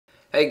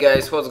Hey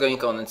guys, what's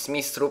going on? It's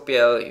me,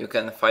 sruPL. You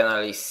can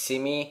finally see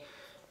me.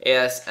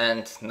 Yes,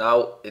 and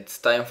now it's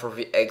time for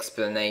the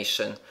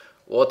explanation.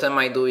 What am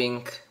I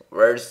doing?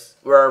 Where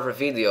are the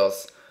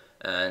videos?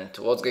 And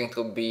what's going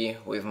to be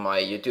with my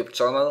YouTube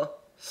channel?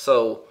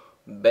 So,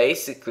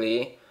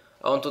 basically,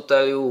 I want to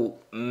tell you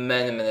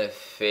many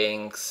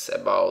things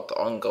about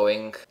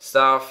ongoing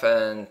stuff,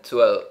 and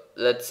well,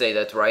 let's say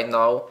that right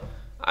now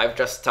I've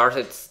just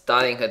started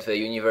studying at the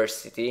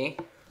university.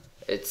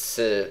 It's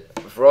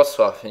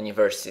Wrocław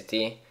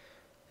University.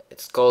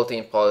 It's called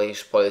in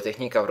Polish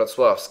Politechnika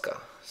Wrocławska.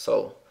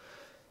 So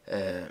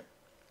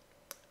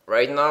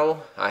right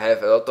now I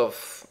have a lot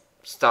of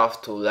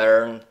stuff to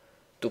learn,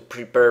 to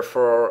prepare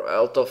for,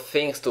 a lot of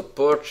things to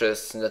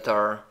purchase that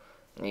are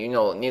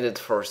needed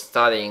for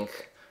studying,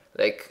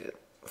 like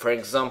for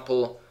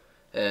example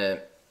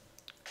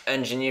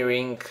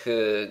engineering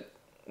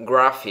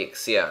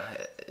graphics. Yeah,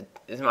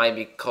 it might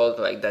be called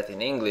like that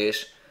in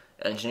English,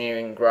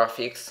 engineering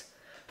graphics.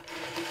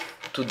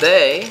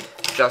 Today,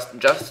 just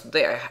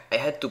today, I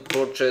had to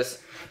purchase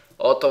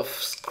a lot of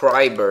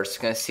scribers.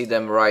 You can see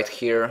them right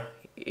here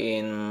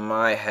in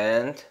my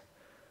hand.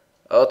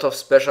 A lot of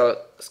special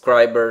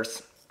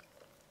scribers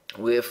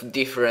with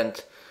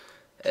different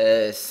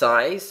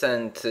size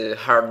and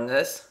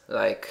hardness,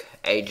 like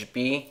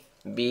HB,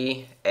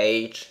 B,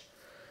 H.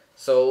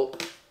 So,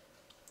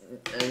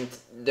 and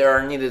they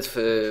are needed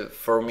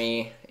for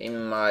me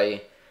in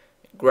my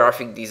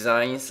graphic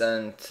designs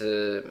and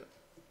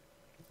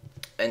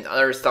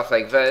other stuff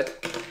like that.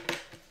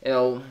 You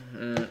know,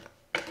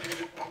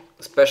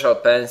 special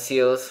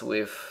pencils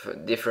with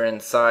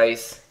different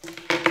size.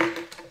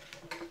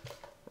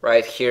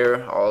 Right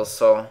here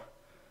also.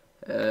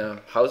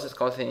 How is it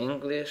called in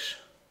English?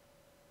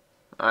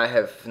 I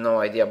have no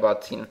idea,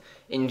 but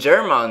in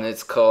German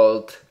it's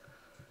called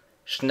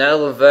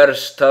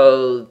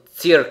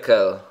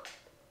Schnellverstellzirkel.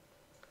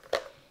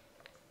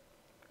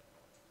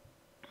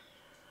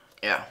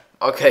 Yeah,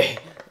 okay,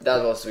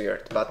 that was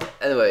weird, but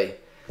anyway,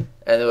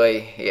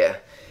 yeah.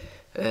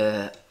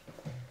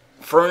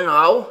 For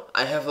now,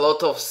 I have a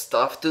lot of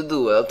stuff to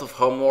do, a lot of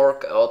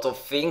homework, a lot of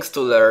things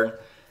to learn,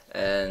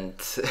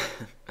 and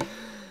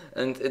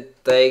and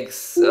it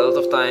takes a lot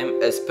of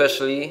time,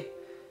 especially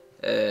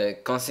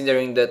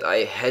considering that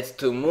I had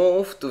to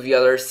move to the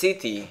other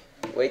city.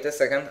 Wait a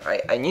second,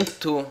 I need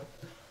to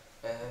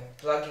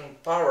plug in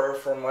power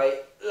from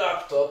my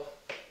laptop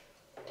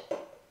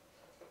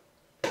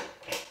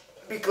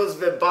because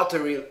the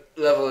battery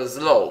level is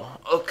low.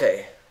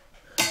 Okay,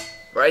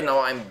 right now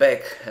I'm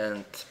back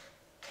and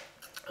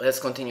let's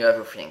continue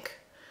everything.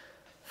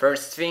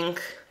 First thing,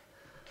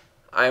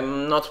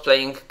 I'm not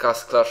playing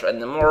Castle Clash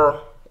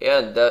anymore.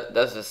 Yeah,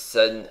 that's a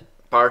sad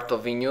part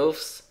of the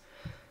news.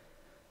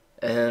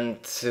 And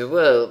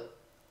well,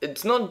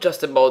 it's not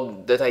just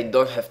about that I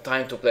don't have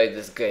time to play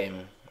this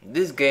game.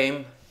 This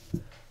game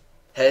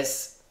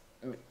has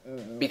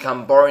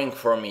become boring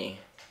for me.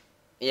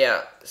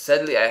 Yeah,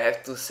 sadly I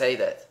have to say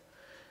that.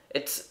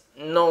 It's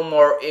no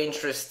more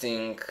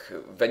interesting.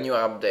 The new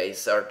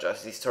updates are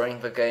just destroying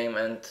the game,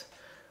 and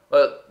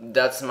well,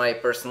 that's my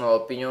personal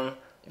opinion.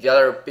 The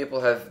other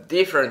people have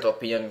different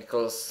opinion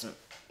because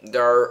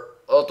there are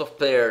a lot of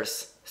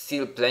players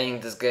still playing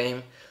this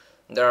game.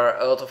 There are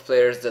a lot of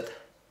players that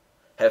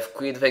have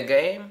quit the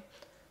game.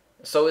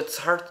 So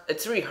it's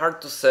really hard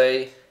to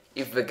say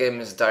if the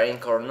game is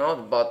dying or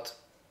not, but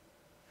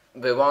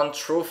the one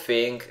true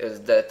thing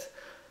is that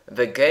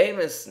the game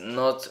is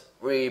not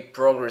really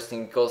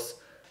progressing because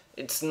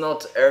it's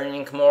not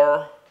earning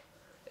more,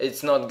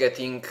 it's not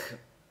getting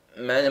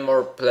many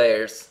more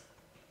players.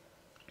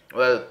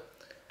 Well,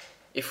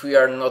 if we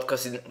are not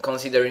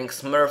considering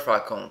Smurf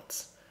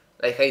accounts.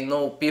 Like, I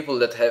know people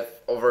that have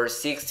over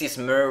 60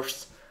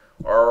 Smurfs,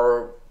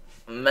 or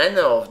many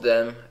of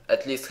them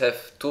at least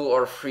have 2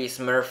 or 3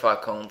 Smurf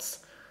accounts,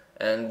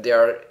 and they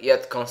are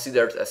yet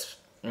considered as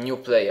new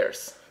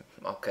players.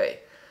 Okay.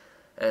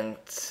 And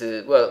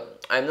well,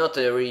 I'm not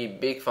a really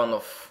big fan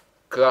of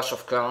Clash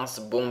of Clans,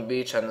 Boom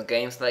Beach and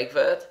games like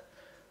that.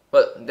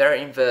 Well, they're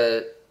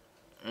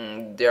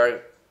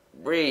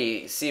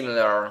really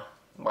similar,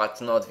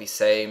 but not the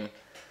same.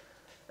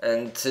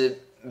 And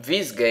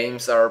these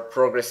games are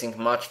progressing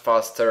much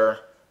faster.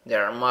 They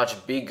are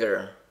much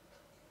bigger.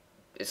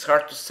 It's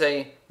hard to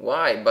say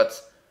why,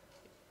 but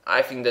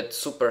I think that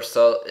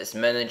Supercell is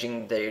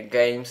managing their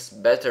games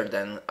better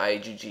than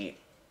IGG.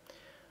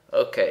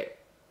 Okay,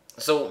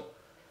 so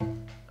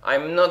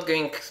I'm not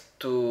going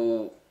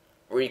to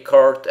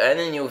record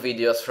any new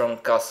videos from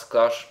Castle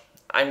Clash.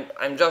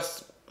 I'm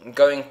just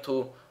going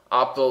to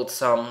upload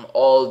some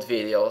old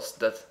videos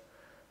that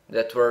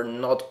were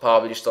not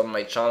published on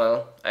my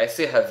channel. I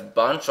still have a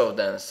bunch of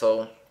them,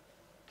 so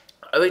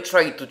I will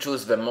try to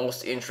choose the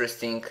most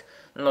interesting,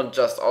 not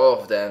just all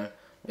of them,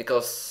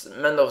 because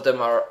many of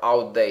them are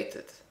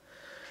outdated.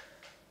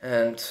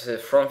 And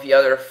from the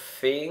other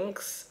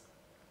things,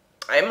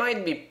 I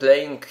might be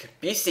playing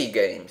PC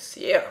games.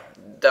 Yeah,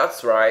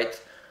 that's right.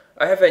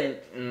 I have a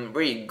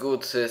really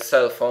good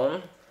cell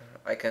phone.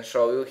 I can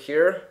show you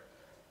here.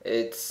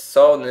 It's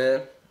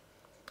Sony.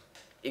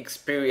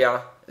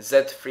 Xperia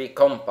Z3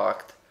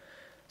 Compact.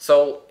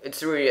 So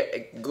it's really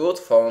a good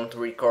phone to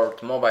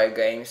record mobile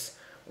games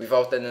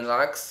without any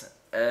lags.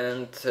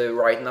 And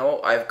right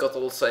now I've got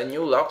also a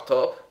new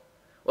laptop.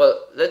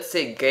 Well, let's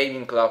say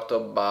gaming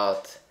laptop,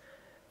 but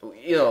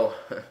you know,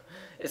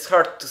 it's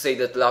hard to say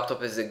that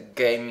laptop is a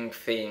gaming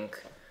thing.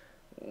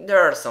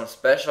 There are some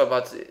special,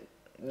 but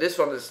this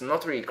one is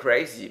not really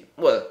crazy.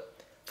 Well,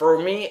 for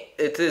me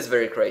it is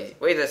very crazy.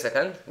 Wait a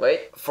second,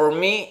 wait. For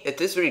me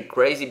it is really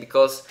crazy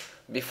because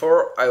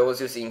before I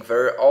was using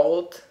very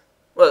old,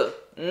 well,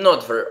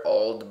 not very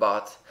old,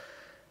 but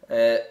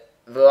the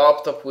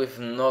laptop with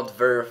not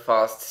very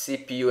fast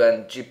CPU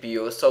and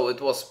GPU, so it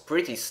was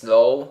pretty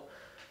slow.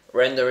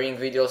 Rendering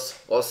videos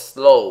was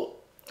slow,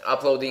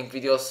 uploading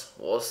videos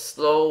was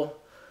slow,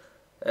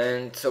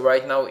 and so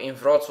right now in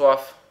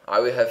Wrocław I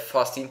will have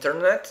fast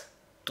internet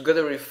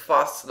together with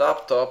fast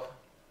laptop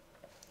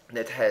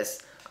that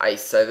has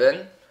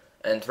i7,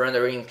 and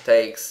rendering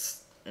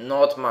takes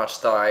not much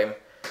time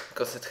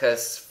because it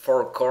has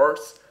 4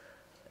 cores.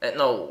 And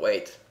no,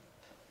 wait,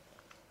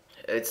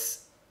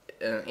 it's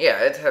yeah,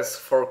 it has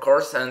 4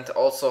 cores and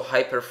also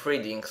hyper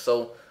threading,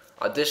 so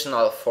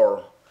additional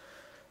 4.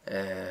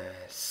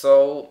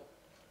 So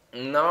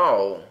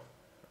now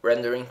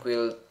rendering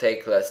will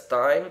take less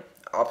time,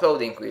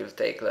 uploading will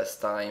take less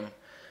time,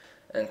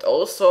 and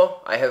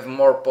also I have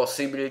more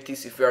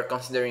possibilities if we are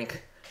considering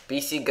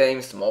PC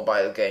games,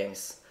 mobile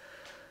games.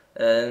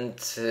 And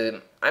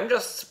I'm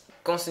just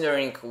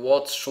considering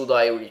what should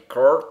I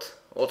record,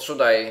 what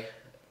should I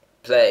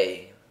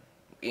play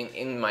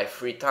in my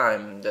free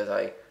time that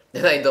I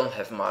don't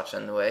have much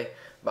anyway,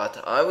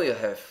 but I will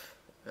have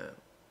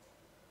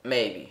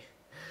maybe,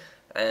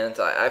 and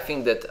I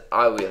think that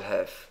I will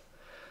have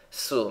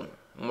soon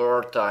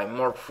more time,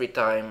 more free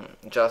time,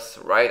 just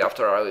right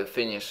after I will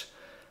finish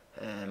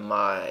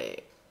my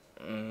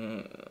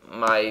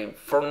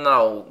for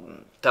now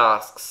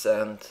tasks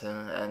and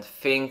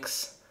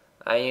things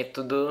I need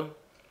to do,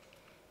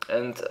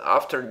 and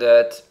after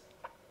that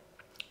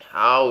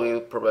I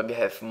will probably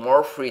have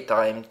more free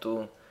time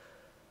to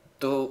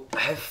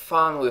have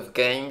fun with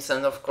games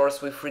and of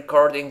course with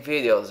recording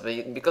videos,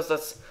 because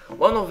that's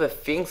one of the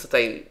things that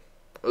I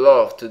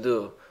love to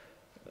do.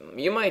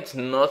 You might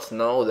not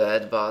know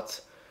that, but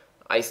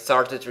I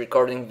started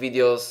recording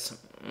videos,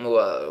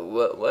 well,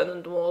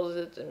 when was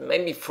it?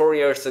 Maybe 4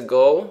 years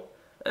ago,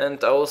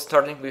 and I was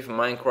starting with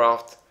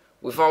Minecraft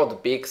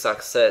without big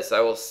success.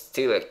 I was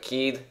still a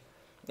kid.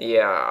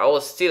 Yeah, I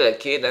was still a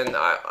kid, and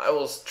I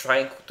was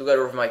trying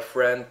together with my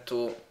friend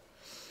to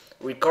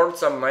record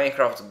some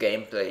Minecraft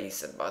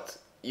gameplays, but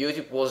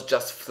YouTube was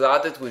just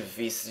flooded with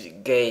these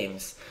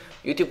games.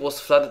 YouTube was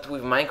flooded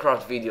with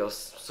Minecraft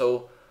videos,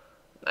 so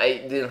I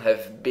didn't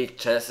have big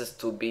chances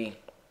to be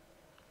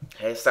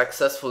a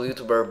successful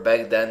YouTuber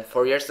back then,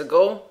 4 years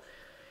ago,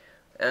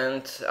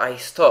 and I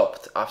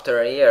stopped after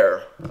a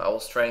year. I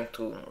was trying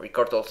to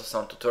record also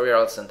some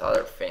tutorials and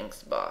other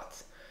things,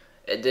 but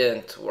it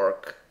didn't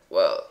work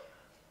well.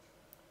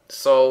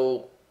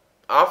 So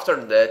after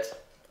that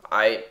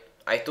I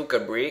took a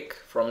break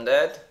from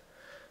that,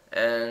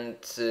 and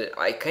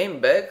I came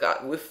back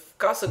with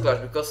Castle Clash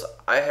because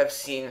I have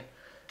seen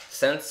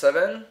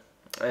Sand7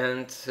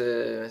 and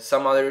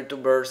some other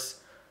YouTubers,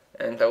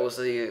 and I was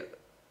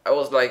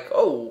like,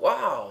 oh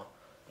wow,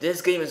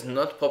 this game is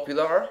not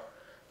popular.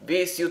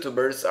 These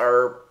YouTubers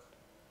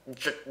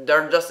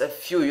there are just a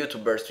few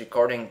YouTubers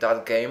recording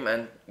that game,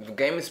 and the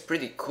game is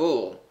pretty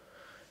cool.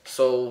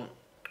 So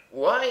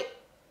why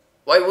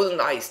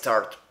wouldn't I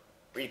start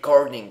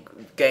recording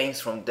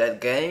games from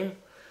that game?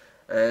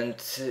 And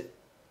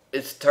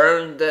it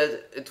turned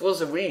that it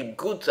was a really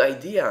good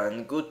idea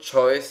and good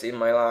choice in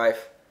my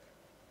life.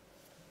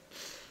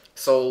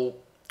 So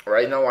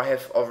right now I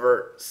have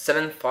over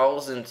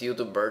 7,000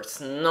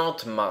 YouTubers,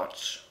 not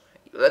much.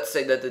 Let's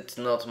say that it's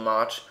not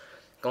much,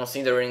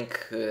 considering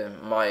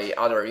my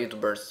other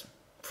YouTubers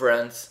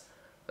friends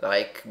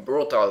like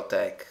Brutal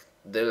Tech,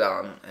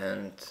 Dylan,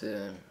 and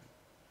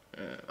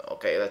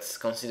okay, let's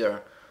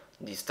consider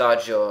the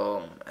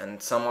Stadio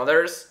and some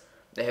others.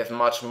 They have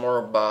much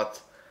more,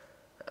 but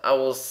I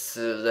was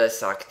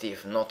less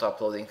active, not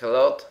uploading a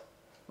lot.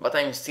 But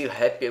I'm still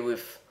happy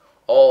with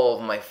all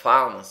of my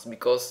fans,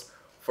 because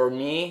for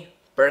me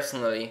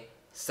personally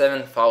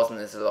 7,000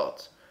 is a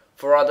lot.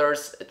 For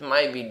others it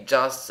might be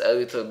just a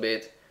little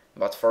bit,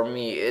 but for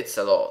me it's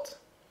a lot.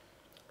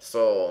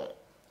 So,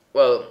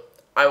 well,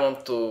 I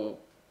want to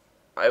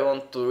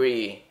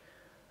really,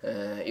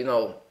 you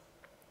know,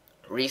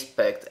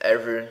 respect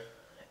every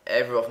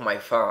of my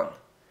fan,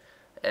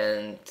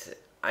 and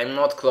I'm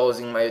not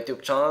closing my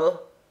YouTube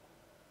channel.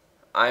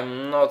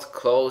 I'm not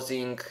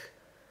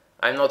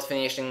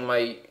finishing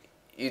my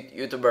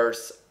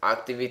YouTuber's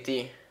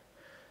activity,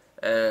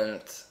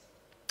 and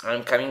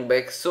I'm coming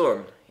back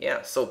soon.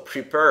 Yeah, so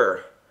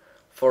prepare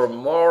for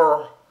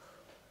more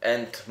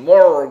and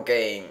more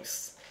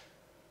games,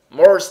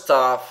 more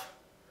stuff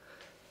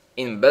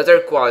in better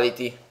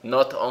quality,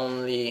 not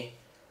only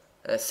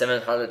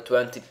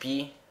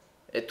 720p.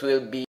 It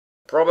will be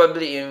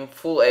probably in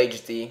full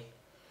HD,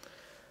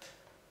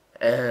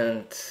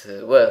 and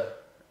well,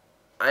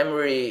 I'm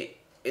really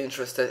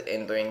interested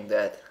in doing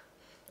that,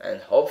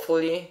 and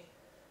hopefully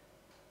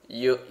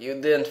you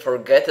didn't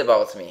forget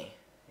about me.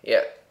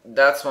 Yeah,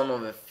 that's one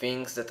of the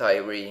things that I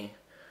really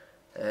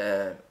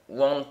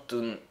want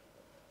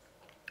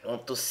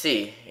to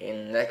see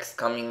in next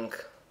coming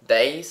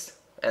days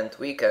and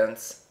weeks.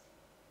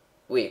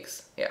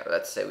 Yeah,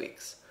 let's say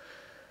weeks,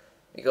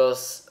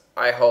 because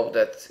I hope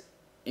that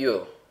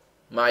you,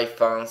 my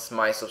fans,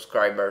 my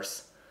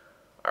subscribers,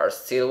 are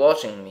still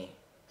watching me.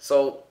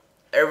 So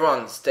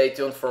everyone, stay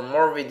tuned for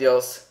more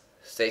videos,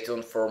 stay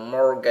tuned for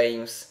more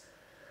games,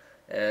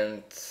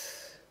 and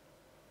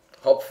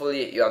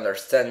hopefully you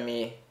understand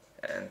me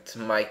and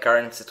my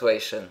current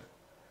situation.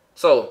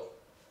 So,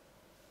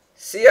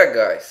 see ya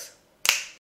guys!